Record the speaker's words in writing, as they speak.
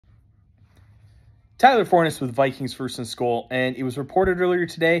Tyler Forness with Vikings First and SKOL, and it was reported earlier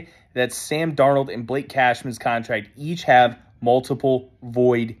today that Sam Darnold and Blake Cashman's contract each have multiple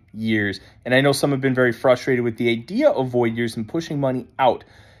void years. And I know some have been very frustrated with the idea of void years and pushing money out.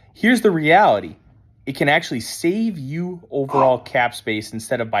 Here's the reality. It can actually save you overall cap space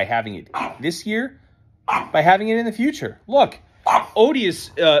instead of by having it this year, by having it in the future. Look, Odie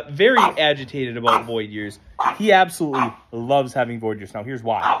is very agitated about void years. He absolutely loves having void years. Now, here's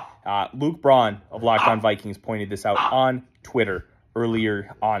why. Luke Braun of Locked On Vikings pointed this out on Twitter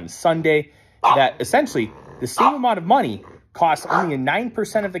earlier on Sunday, that essentially the same amount of money costs only a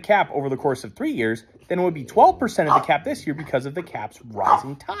 9% of the cap over the course of 3 years, then it would be 12% of the cap this year because of the cap's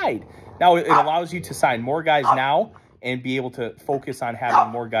rising tide. Now, it allows you to sign more guys now and be able to focus on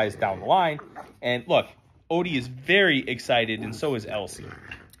having more guys down the line. And look, Odie is very excited, and so is Elsie.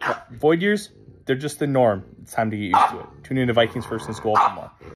 Void years, they're just the norm. It's time to get used to it. Tune in to Vikings First and SKOL for more.